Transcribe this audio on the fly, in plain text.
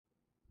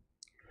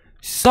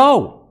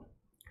So,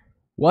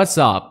 what's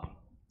up?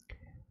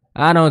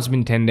 I know it's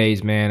been 10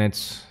 days, man.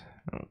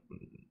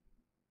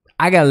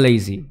 I got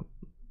lazy.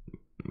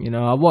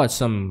 I watched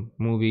some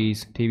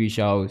movies, TV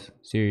shows,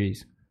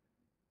 series,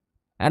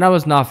 and I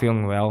was not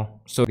feeling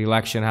well. So the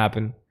election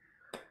happened,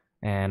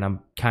 and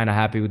I'm kind of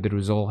happy with the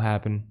result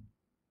happened.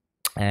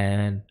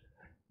 And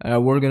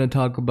we're gonna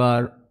talk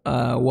about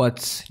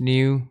what's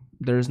new.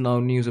 There's no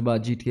news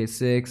about GTA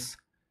 6.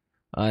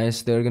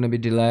 Is there gonna be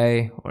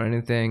delay or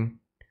anything?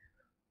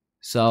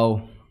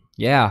 So,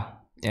 yeah.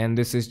 And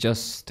this is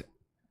just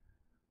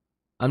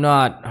I'm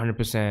not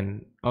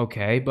 100%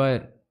 okay,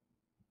 but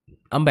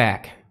I'm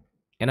back.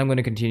 And I'm going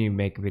to continue to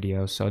make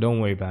videos, so don't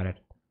worry about it.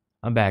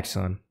 I'm back,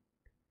 son.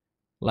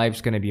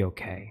 Life's going to be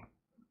okay.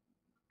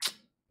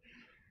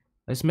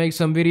 Let's make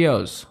some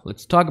videos.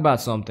 Let's talk about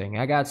something.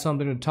 I got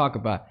something to talk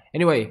about.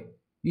 Anyway,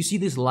 you see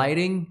this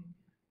lighting?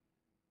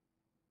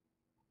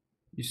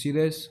 You see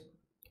this?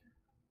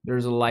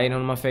 There's a light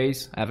on my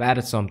face. I've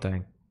added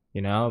something.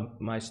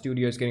 My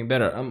studio is getting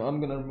better. I'm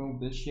going to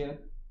remove this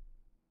shit.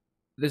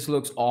 This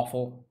looks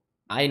awful.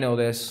 I know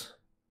this.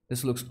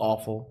 This looks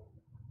awful.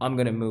 I'm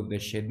gonna move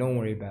this shit. Don't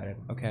worry about it,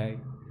 okay?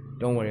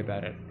 Don't worry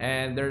about it.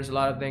 And there's a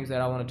lot of things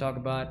that I want to talk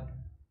about.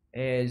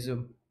 I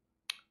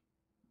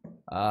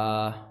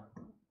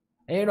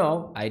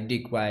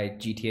dig by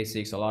GTA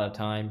 6 a lot of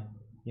time.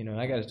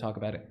 I gotta talk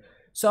about it.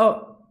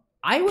 So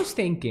I was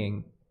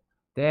thinking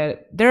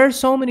that there are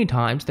so many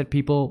times that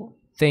people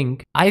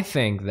think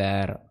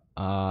that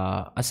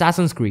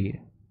Assassin's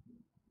Creed,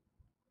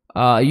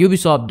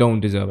 Ubisoft don't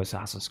deserve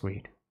Assassin's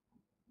Creed,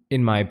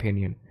 in my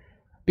opinion,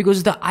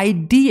 because the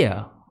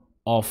idea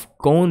of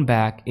going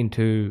back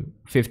into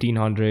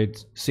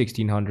 1500s,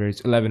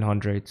 1600s,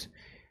 1100s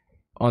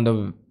on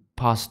the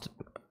past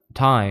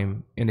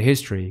time in the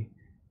history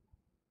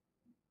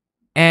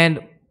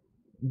and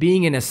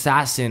being an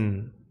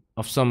assassin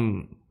of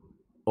some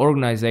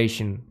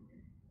organization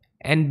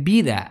and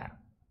be that.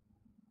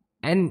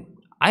 And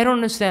I don't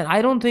understand.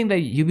 I don't think that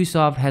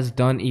Ubisoft has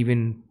done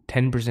even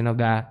 10% of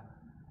that,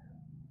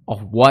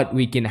 of what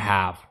we can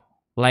have.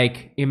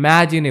 Like,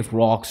 imagine if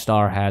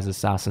Rockstar has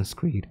Assassin's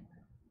Creed.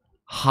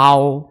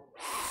 How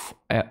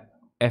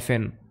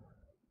effing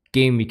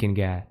game we can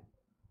get.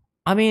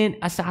 I mean,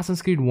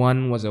 Assassin's Creed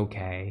 1 was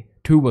okay,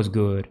 2 was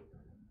good,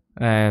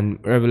 and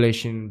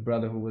Revelation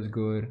Brotherhood was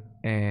good,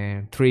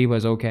 and 3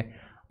 was okay.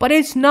 But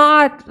it's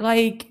not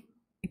like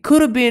it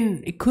could have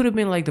been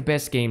like the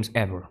best games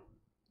ever,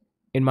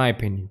 in my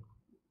opinion.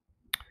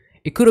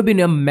 It could have been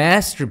a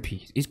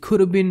masterpiece. It could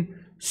have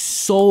been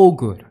so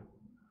good.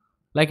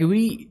 Like,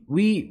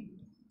 we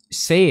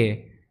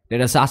say that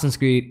Assassin's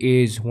Creed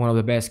is one of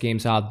the best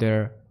games out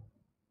there,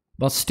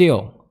 but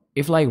still,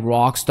 if like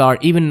Rockstar,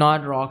 even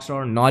not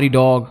Rockstar, Naughty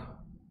Dog,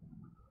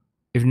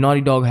 if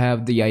Naughty Dog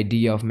have the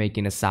idea of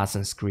making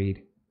Assassin's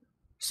Creed,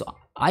 so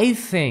I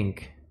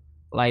think,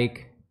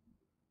 like,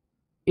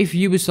 if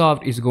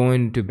Ubisoft is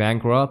going to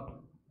bankrupt,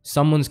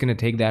 someone's gonna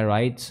take that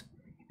rights,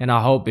 and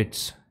I hope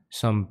it's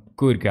some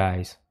good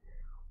guys.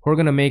 We're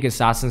gonna make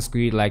Assassin's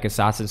Creed like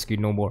Assassin's Creed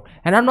no more.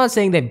 And I'm not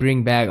saying that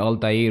bring back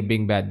Altair,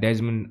 bring back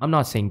Desmond. I'm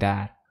not saying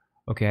that.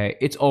 Okay,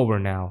 it's over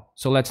now.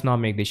 So let's not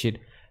make this shit.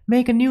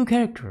 Make a new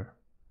character.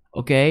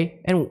 Okay?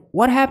 And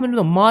what happened to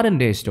the modern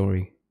day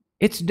story?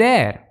 It's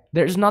dead.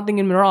 There's nothing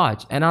in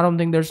Mirage. And I don't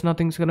think there's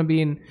nothing's gonna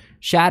be in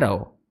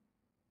Shadow.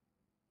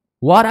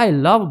 What I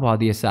love about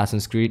the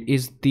Assassin's Creed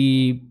is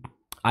the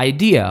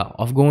idea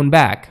of going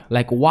back.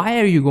 Like, why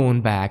are you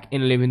going back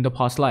and living the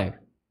past life?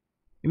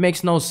 It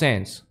makes no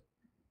sense.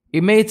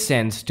 It made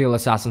sense till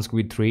Assassin's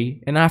Creed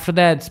 3, and after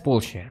that, it's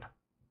bullshit.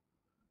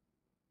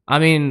 I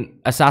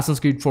mean, Assassin's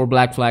Creed 4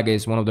 Black Flag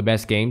is one of the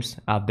best games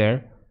out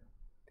there.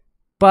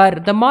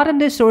 But the modern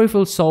day story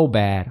feels so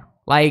bad.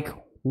 Like,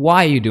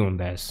 why are you doing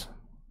this?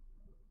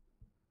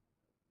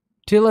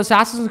 Till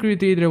Assassin's Creed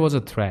 3, there was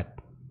a threat.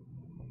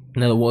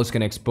 Now the world's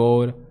gonna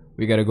explode.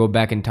 We gotta go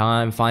back in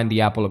time, find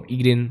the Apple of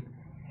Eden.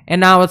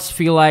 And now it's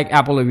feel like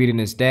Apple of Eden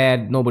is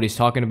dead. Nobody's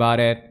talking about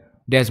it.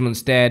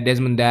 Desmond's dead.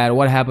 Desmond dad.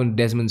 What happened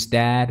to Desmond's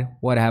dad?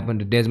 What happened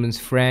to Desmond's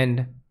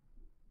friend?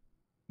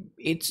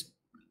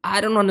 I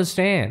don't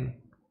understand.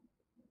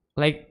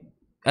 Like,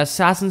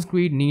 Assassin's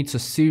Creed needs a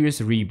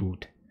serious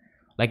reboot.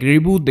 Like,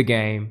 reboot the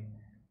game,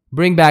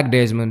 bring back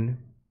Desmond,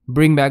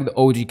 bring back the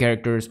OG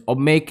characters, or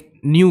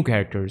make new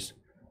characters.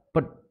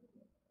 But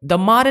the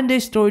modern day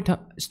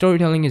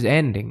storytelling is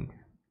ending.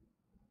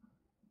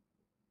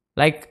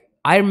 Like,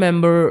 I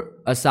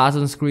remember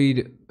Assassin's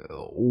Creed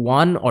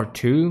 1 or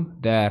 2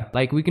 that,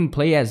 like, we can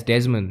play as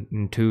Desmond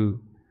in 2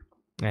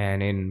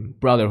 and in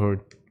Brotherhood,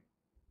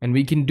 and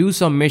we can do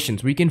some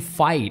missions, we can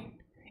fight.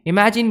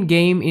 Imagine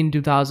game in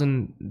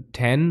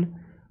 2010.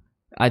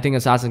 I think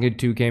Assassin's Creed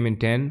 2 came in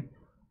 10,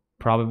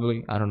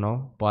 probably, I don't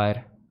know,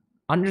 but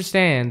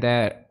understand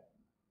that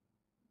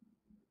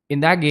in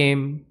that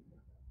game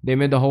they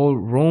made the whole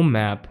Rome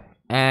map,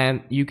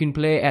 and you can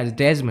play as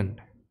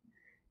Desmond.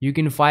 You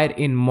can fight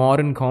in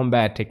modern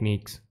combat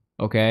techniques,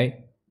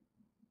 okay?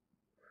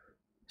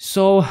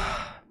 So,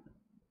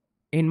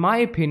 in my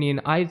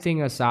opinion, I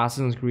think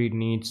Assassin's Creed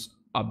needs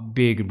a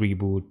big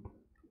reboot,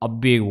 a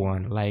big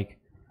one. Like,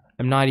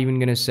 I'm not even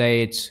gonna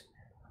say it's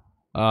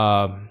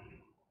uh,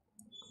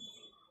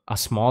 a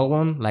small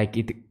one. Like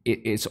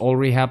it's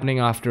already happening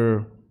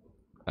after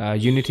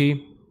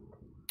Unity,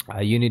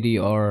 Unity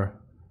or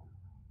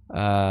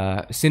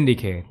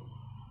Syndicate.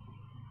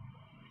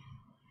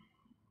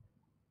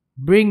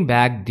 Bring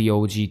back the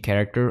OG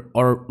character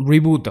or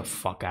reboot the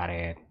fuck out of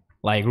it.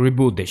 Like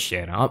reboot this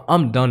shit.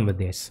 I'm done with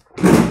this.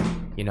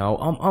 You know,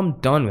 I'm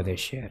done with this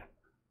shit.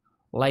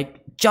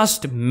 Like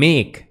just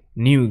make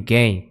new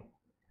game.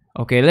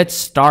 Okay, let's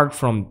start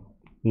from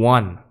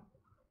one.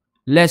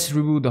 Let's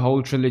reboot the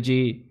whole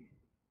trilogy.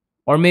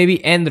 Or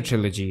maybe end the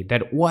trilogy.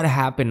 That what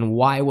happened,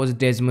 why was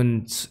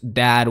Desmond's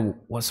dad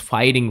was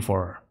fighting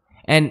for her.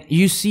 And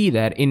you see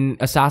that in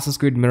Assassin's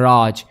Creed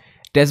Mirage,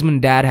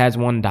 Desmond's dad has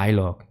one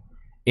dialogue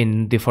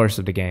in the first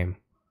of the game.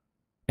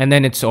 And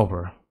then it's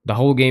over. The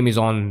whole game is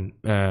on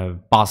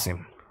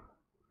Basim.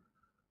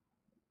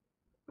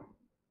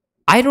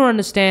 I don't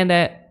understand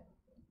that.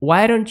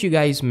 Why don't you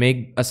guys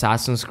make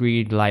Assassin's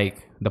Creed like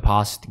the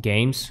past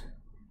games?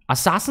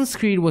 Assassin's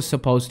Creed was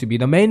supposed to be,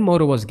 the main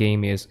motto was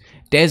game is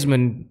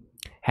Desmond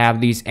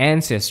have these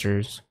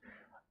ancestors,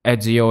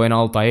 Ezio and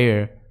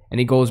Altair, and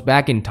he goes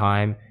back in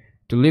time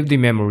to live the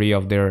memory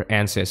of their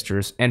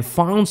ancestors and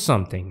found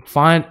something,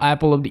 find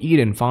Apple of the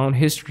Eden, found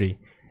history.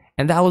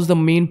 And that was the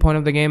main point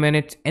of the game, and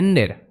it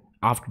ended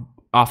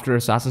after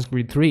Assassin's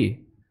Creed 3.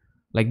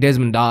 Like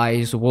Desmond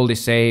dies, the world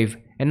is saved,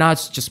 and now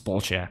it's just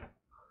bullshit.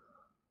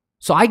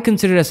 So I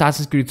consider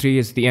Assassin's Creed 3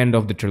 as the end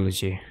of the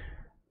trilogy.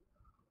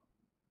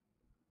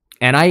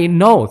 And I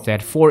know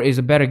that 4 is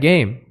a better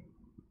game,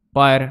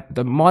 but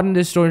the modern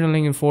day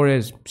storytelling in 4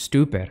 is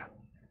stupid.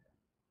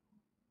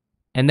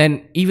 And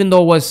then even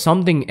though it was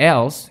something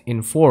else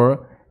in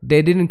 4,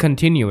 they didn't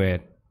continue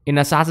it. In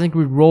Assassin's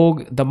Creed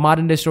Rogue, the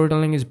modern day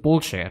storytelling is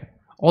bullshit.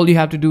 All you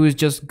have to do is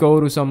just go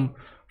to some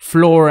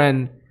floor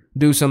and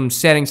do some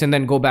settings and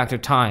then go back to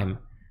time.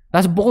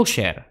 That's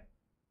bullshit.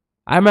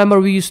 I remember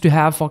we used to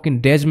have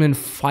fucking Desmond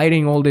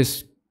fighting all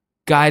these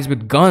guys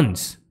with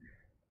guns.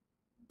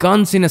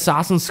 Guns in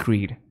Assassin's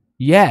Creed.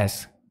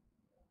 Yes.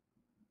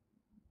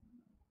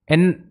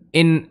 And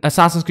in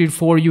Assassin's Creed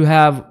 4, you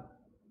have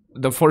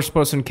the first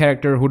person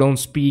character who don't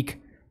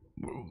speak.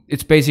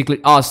 It's basically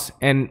us.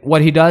 And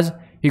what he does,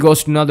 he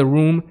goes to another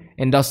room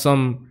and does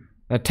some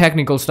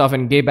technical stuff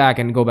and get back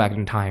and go back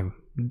in time.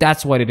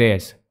 That's what it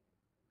is.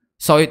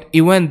 So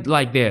it went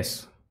like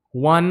this.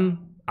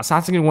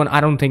 Assassin's Creed 1,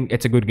 I don't think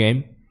it's a good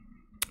game.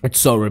 It's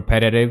so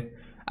repetitive.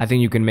 I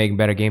think you can make a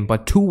better game.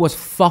 But 2 was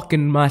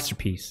fucking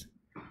masterpiece.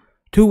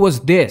 2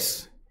 was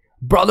this.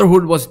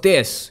 Brotherhood was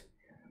this.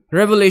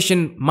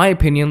 Revelation, my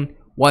opinion,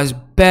 was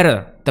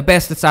better. The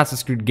best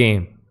Assassin's Creed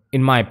game,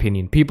 in my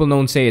opinion. People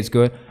don't say it's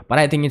good, but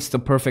I think it's the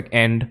perfect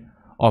end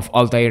of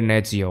Altair and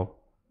Ezio.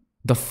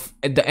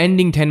 The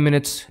ending 10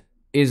 minutes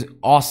is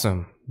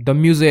awesome. The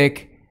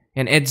music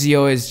and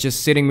Ezio is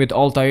just sitting with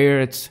Altair.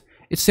 It's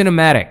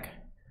cinematic.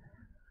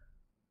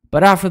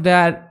 But after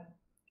that,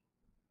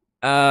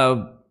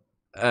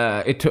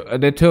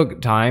 they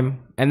took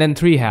time, and then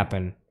 3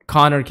 happened.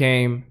 Connor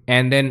came,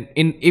 and then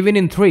even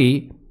in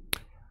 3,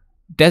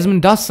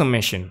 Desmond does some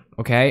mission.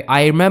 Okay,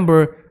 I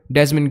remember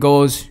Desmond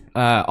goes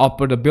up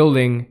to the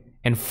building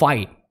and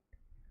fight.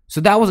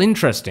 So that was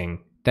interesting.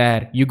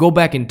 That you go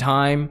back in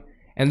time,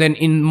 and then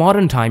in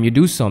modern time you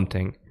do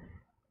something.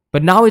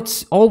 But now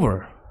it's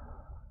over.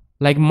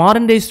 Like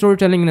modern day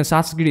storytelling in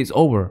Assassin's Creed is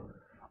over.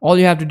 All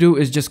you have to do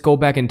is just go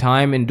back in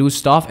time and do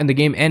stuff, and the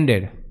game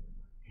ended.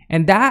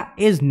 And that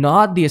is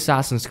not the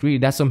Assassin's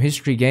Creed. That's some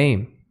history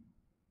game.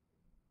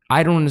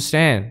 I don't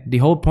understand. The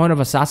whole point of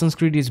Assassin's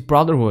Creed is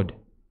brotherhood.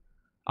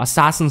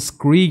 Assassin's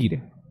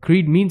Creed.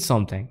 Creed means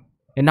something.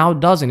 And now it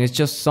doesn't. It's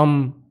just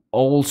some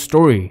old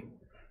story.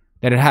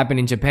 That it happened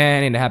in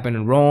Japan, it happened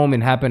in Rome,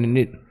 it happened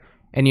in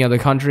any other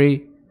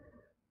country.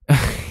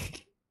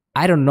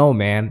 I don't know,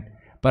 man.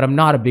 But I'm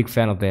not a big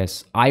fan of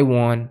this. I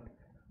want...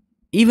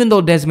 Even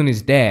though Desmond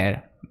is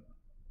dead,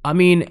 I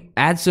mean,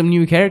 add some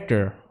new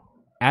character.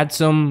 Add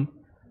some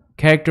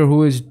character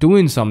who is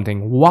doing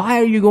something.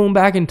 Why are you going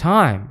back in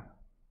time?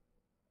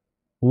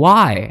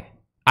 Why?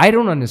 I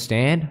don't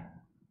understand.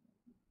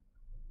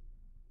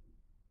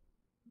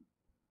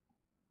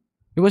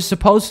 It was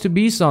supposed to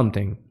be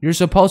something. You're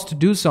supposed to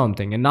do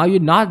something, and now you're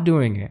not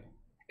doing it.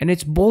 And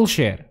it's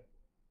bullshit.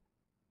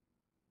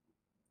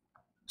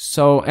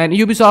 So, and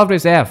Ubisoft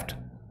is effed.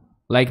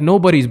 Like,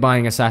 nobody's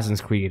buying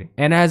Assassin's Creed.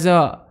 And as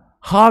a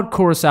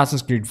hardcore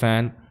Assassin's Creed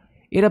fan,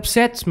 it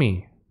upsets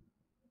me.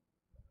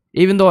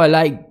 Even though I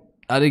like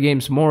other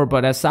games more,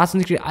 but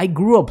Assassin's Creed, I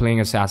grew up playing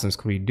Assassin's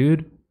Creed,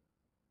 dude.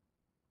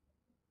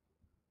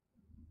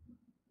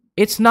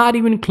 It's not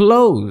even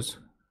close.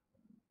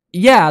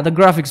 Yeah, the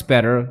graphics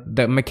better,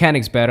 the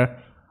mechanics better,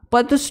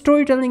 but the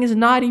storytelling is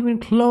not even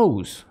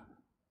close.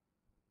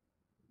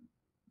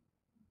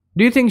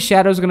 Do you think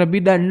Shadow's gonna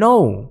beat that?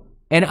 No.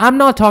 And I'm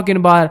not talking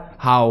about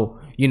how,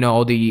 you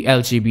know, the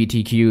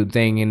LGBTQ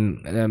thing,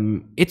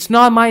 and it's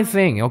not my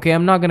thing, okay?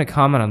 I'm not gonna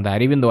comment on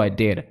that, even though I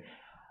did.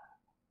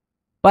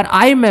 But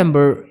I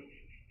remember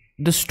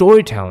the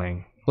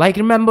storytelling. Like,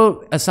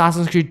 remember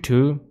Assassin's Creed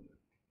 2?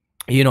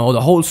 You know,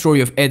 the whole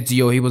story of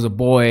Ezio, he was a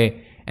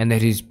boy, and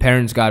that his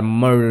parents got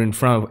murdered in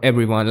front of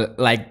everyone,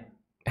 like,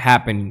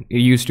 happened. It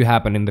used to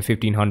happen in the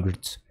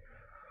 1500s.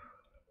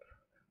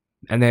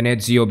 And then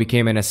Ezio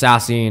became an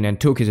assassin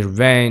and took his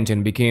revenge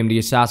and became the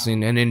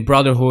assassin. And in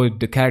Brotherhood,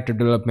 the character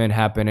development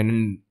happened. And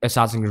in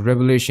Assassin's Creed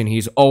Revelation,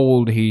 he's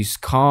old, he's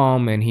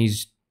calm, and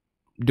he's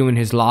doing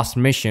his last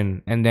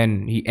mission. And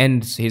then he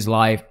ends his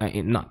life,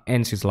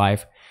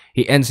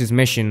 he ends his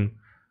mission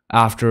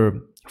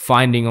after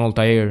finding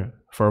Altair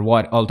for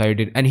what Altair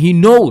did. And he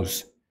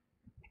knows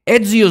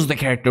Ezio's the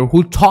character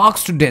who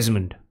talks to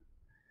Desmond.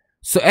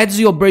 So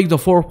Ezio breaks the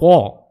fourth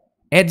wall.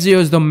 Ezio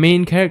is the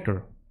main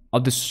character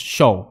of this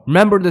show.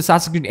 Remember the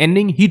Assassin's Creed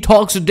ending? He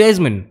talks to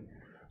Desmond.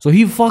 So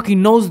he fucking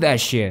knows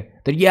that shit.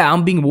 That yeah,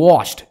 I'm being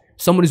watched.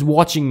 Somebody's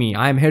watching me.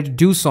 I'm here to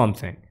do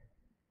something.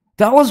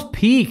 That was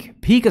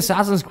peak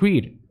Assassin's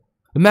Creed.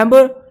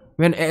 Remember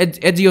when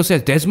Ezio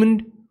says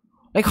Desmond?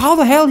 Like, how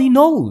the hell he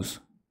knows?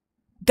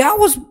 That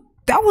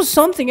was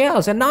something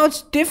else. And now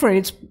it's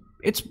different.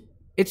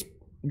 It's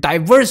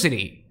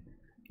diversity.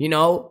 You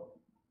know?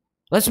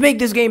 Let's make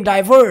this game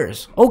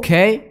diverse.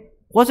 Okay.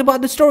 What's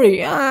about the story?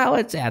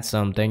 Let's add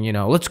something, you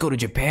know. Let's go to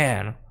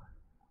Japan.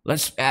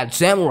 Let's add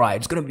samurai.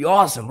 It's gonna be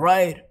awesome,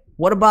 right?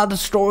 What about the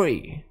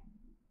story?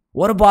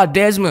 What about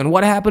Desmond?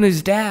 What happened to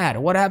his dad?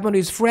 What happened to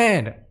his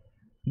friend?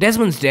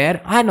 Desmond's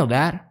dead. I know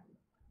that.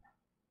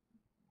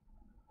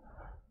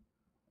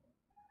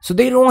 So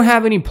they don't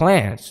have any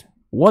plans.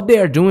 What they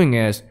are doing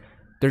is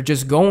they're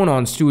just going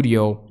on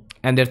studio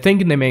and they're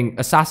thinking they're making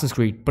Assassin's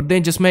Creed, but they're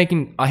just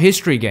making a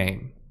history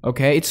game.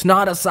 Okay? It's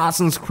not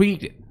Assassin's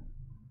Creed.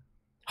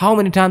 How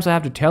many times I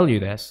have to tell you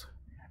this?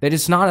 That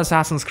it's not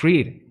Assassin's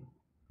Creed.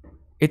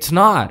 It's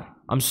not.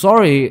 I'm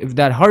sorry if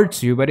that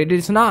hurts you, but it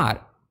is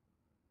not.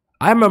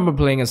 I remember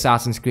playing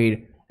Assassin's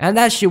Creed, and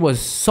that shit was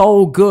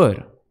so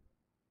good.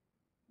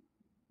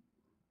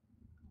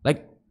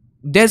 Like,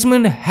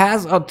 Desmond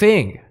has a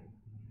thing.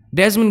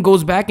 Desmond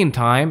goes back in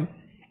time,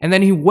 and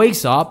then he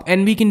wakes up,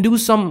 and we can do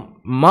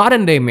some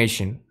modern day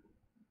mission.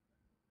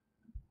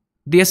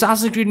 The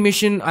Assassin's Creed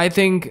mission, I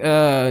think,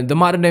 the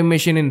modern day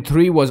mission in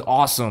 3 was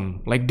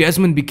awesome. Like,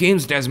 Desmond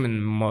becomes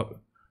Desmond.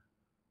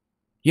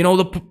 You know,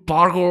 the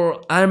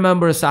parkour. I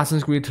remember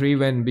Assassin's Creed 3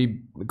 when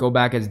we go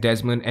back as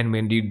Desmond and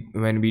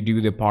when we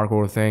do the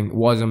parkour thing. It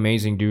was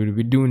amazing, dude.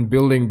 We're doing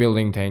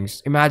building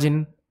things.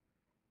 Imagine.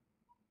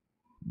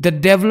 The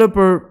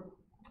developer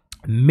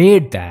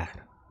made that.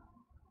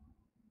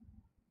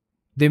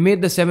 They made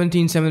the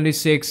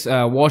 1776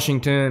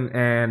 Washington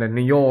and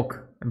New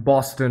York and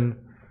Boston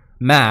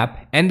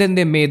map, and then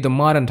they made the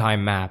modern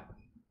time map,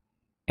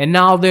 and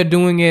now they're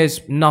doing is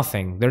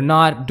nothing. They're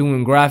not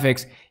doing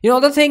graphics. You know,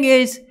 the thing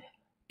is,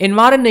 in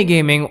modern day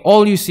gaming,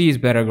 all you see is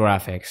better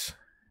graphics.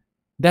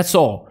 That's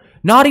all.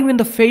 Not even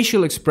the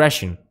facial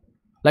expression.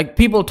 Like,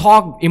 people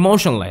talk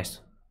emotionless,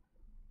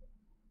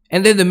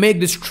 and then they make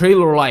this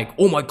trailer like,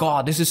 oh my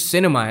god, this is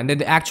cinema, and then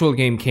the actual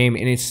game came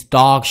and it's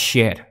dog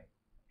shit.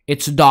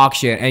 It's dog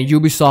shit. And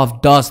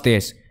Ubisoft does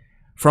this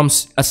from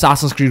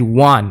Assassin's Creed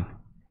 1.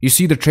 You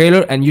see the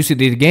trailer and you see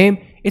the game,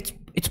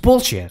 it's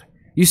bullshit.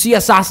 You see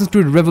Assassin's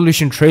Creed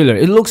Revolution trailer,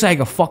 it looks like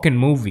a fucking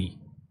movie.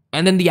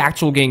 And then the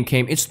actual game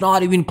came, it's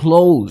not even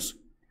close.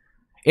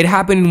 It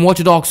happened in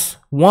Watch Dogs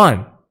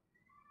 1.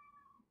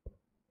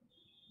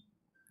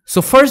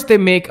 So first they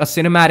make a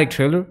cinematic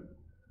trailer,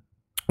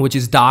 which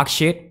is dog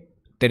shit,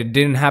 that it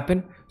didn't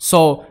happen.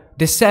 So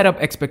they set up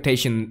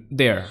expectation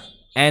there.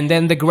 And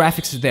then the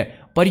graphics is there.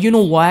 But you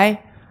know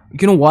why?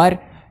 You know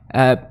what?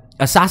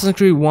 Assassin's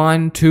Creed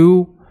 1,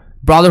 2,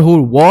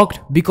 Brotherhood worked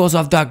because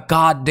of the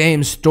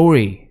goddamn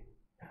story.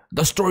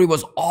 The story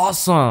was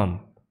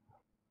awesome.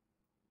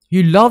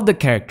 You loved the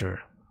character.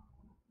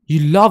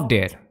 You loved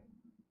it.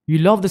 You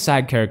love the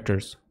side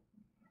characters.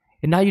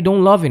 And now you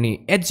don't love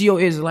any.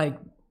 Ezio is like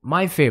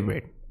my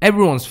favorite.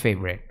 Everyone's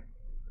favorite.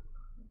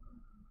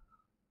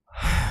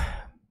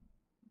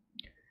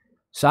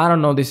 So I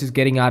don't know, this is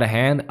getting out of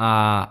hand.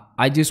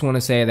 I just want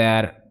to say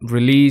that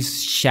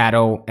release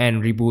Shadow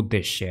and reboot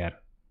this shit.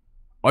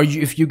 Or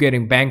if you're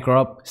getting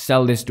bankrupt,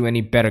 sell this to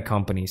any better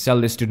company. Sell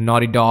this to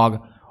Naughty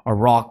Dog or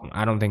Rock.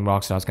 I don't think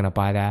Rockstar's gonna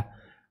buy that.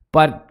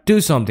 But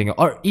do something.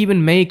 Or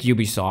even make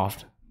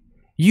Ubisoft.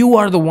 You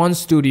are the one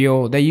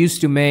studio that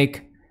used to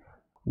make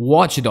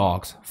Watch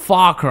Dogs,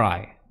 Far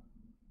Cry.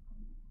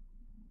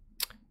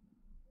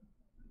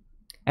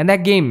 And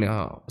that game,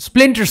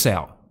 Splinter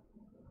Cell.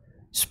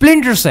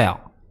 Splinter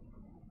Cell.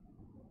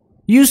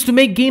 You used to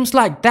make games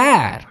like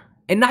that.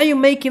 And now you're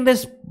making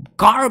this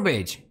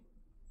garbage.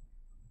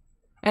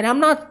 And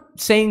I'm not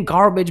saying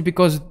garbage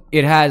because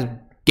it has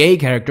gay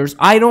characters.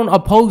 I don't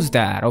oppose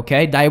that,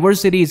 okay?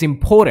 Diversity is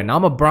important.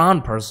 I'm a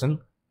brown person,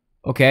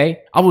 okay?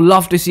 I would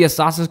love to see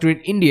Assassin's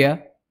Creed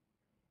India.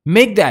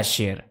 Make that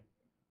shit.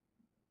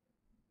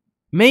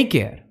 Make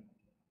it.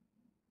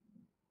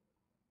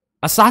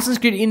 Assassin's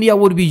Creed India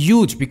would be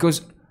huge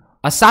because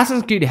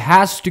Assassin's Creed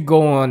has to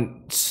go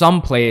on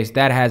some place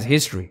that has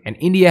history. And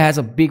India has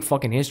a big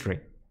fucking history.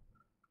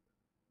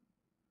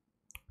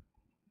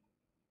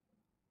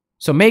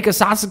 So make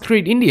Assassin's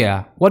Creed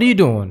India. What are you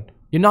doing?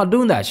 You're not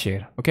doing that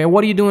shit. Okay,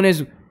 what are you doing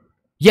is,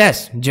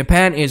 yes,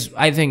 Japan is,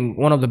 I think,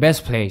 one of the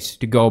best places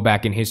to go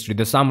back in history.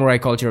 The samurai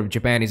culture of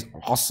Japan is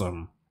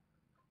awesome.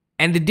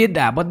 And they did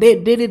that, but they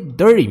did it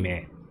dirty,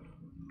 man.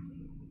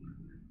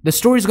 The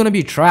story is gonna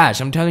be trash.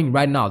 I'm telling you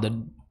right now.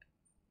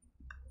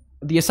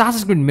 The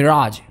Assassin's Creed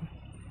Mirage.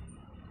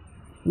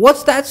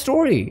 What's that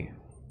story?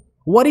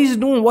 What is he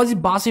doing? What is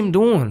Basim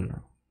doing?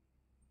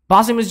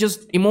 Basim is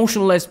just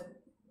emotionless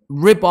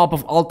rip-off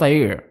of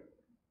Altair.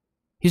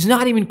 He's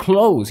not even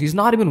close. He's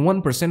not even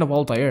 1% of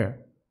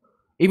Altair.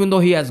 Even though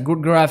he has good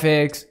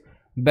graphics,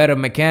 better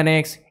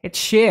mechanics, it's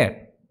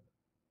shit.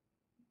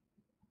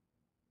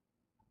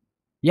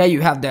 Yeah,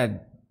 you have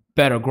that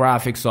better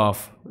graphics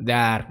of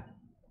that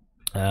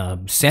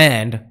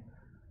sand,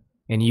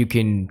 and you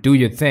can do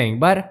your thing,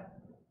 but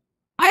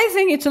I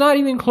think it's not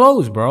even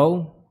close,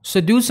 bro.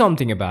 So do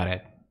something about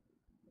it.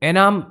 And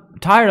I'm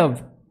tired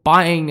of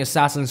buying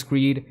Assassin's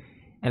Creed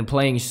and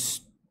playing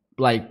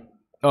like,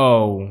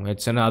 oh,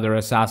 it's another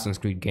Assassin's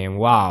Creed game.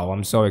 Wow,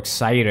 I'm so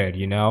excited,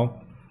 you know?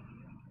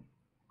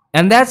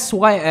 And that's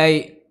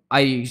why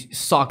I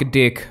suck a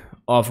dick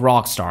of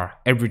Rockstar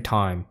every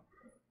time.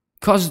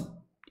 Cause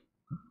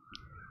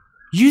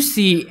you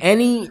see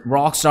any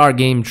Rockstar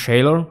game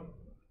trailer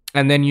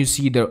and then you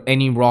see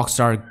any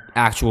Rockstar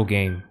actual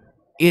game.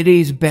 It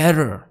is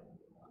better.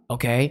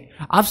 Okay?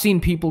 I've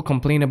seen people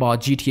complain about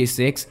GTA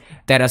 6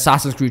 that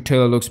Assassin's Creed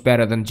trailer looks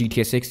better than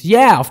GTA 6.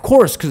 Yeah, of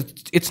course, because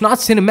it's not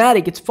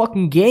cinematic, it's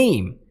fucking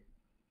game.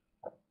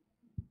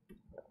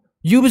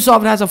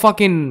 Ubisoft has a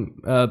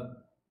fucking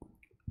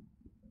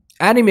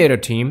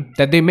animator team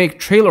that they make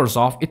trailers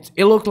of.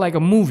 It looked like a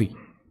movie.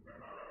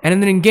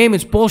 And then in game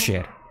it's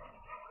bullshit.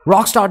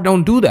 Rockstar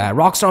don't do that.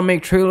 Rockstar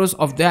make trailers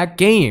of that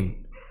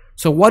game.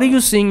 So what are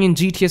you seeing in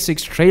GTA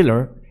 6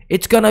 trailer?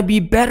 It's gonna be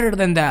better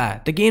than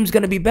that. The game's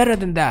gonna be better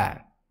than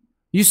that.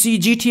 You see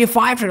GTA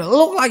 5 trailer, it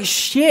look like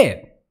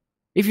shit.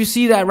 If you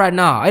see that right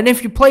now. And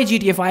if you play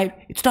GTA 5,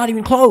 it's not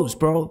even close,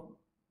 bro.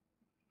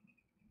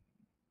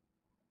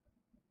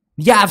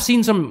 Yeah, I've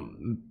seen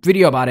some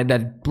video about it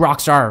that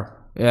Rockstar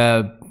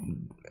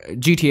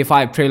GTA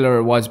 5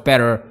 trailer was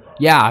better.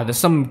 Yeah, there's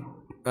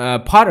some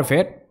part of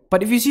it.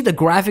 But if you see the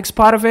graphics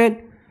part of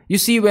it, you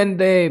see when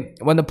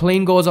the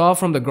plane goes off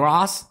from the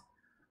grass,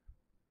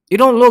 it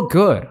don't look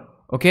good.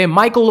 Okay,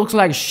 Michael looks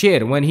like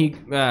shit when he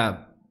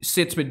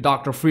sits with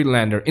Dr.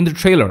 Friedlander in the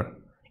trailer.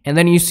 And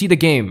then you see the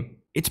game.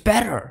 It's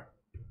better.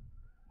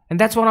 And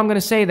that's what I'm gonna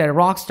say, that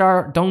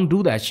Rockstar don't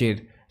do that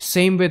shit.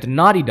 Same with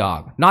Naughty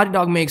Dog. Naughty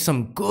Dog makes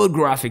some good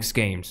graphics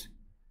games.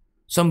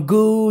 Some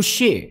good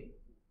shit.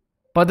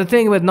 But the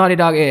thing with Naughty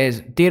Dog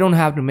is they don't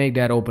have to make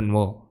that open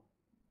world.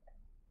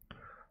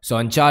 So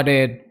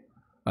Uncharted,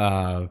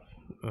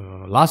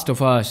 Last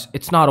of Us,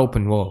 it's not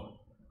open world.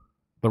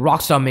 But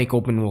Rockstar make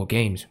open world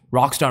games.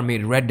 Rockstar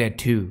made Red Dead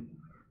 2.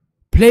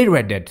 Play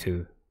Red Dead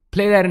 2.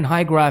 Play that in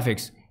high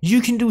graphics.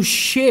 You can do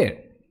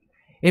shit.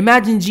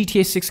 Imagine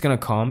GTA 6 gonna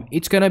come.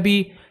 It's gonna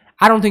be,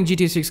 I don't think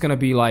GTA 6 gonna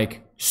be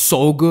like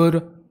so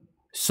good.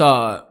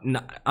 So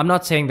I'm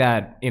not saying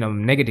that in a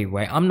negative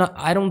way.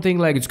 I don't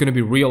think like it's gonna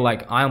be real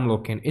like I'm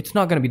looking. It's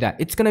not gonna be that.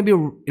 It's gonna be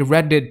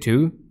Red Dead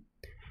 2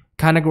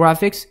 kind of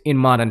graphics in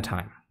modern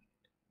time.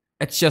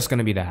 It's just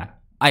gonna be that,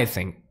 I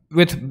think,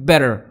 with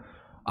better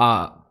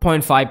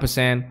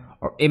 0.5%,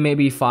 or it may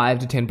be 5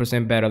 to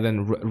 10% better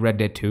than Red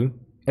Dead 2.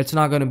 It's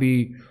not gonna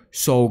be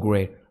so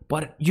great,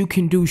 but you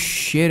can do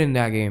shit in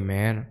that game,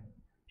 man.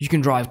 You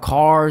can drive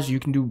cars, you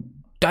can do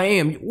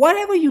damn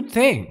whatever you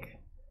think.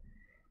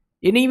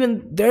 And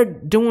even they're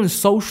doing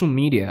social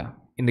media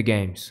in the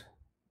games.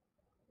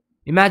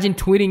 Imagine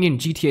tweeting in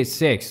GTA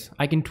 6.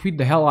 I can tweet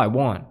the hell I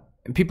want,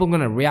 and people are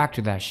gonna react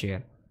to that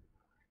shit.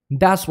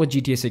 That's what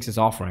GTA 6 is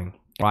offering.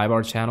 Subscribe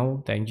our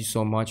channel. Thank you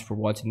so much for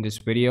watching this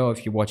video,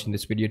 if you're watching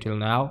this video till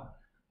now.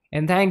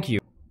 And thank you.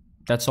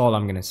 That's all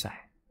I'm gonna say.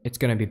 It's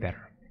gonna be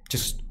better.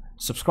 Just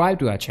subscribe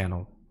to our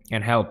channel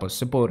and help us,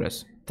 support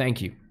us.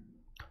 Thank you.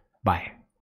 Bye.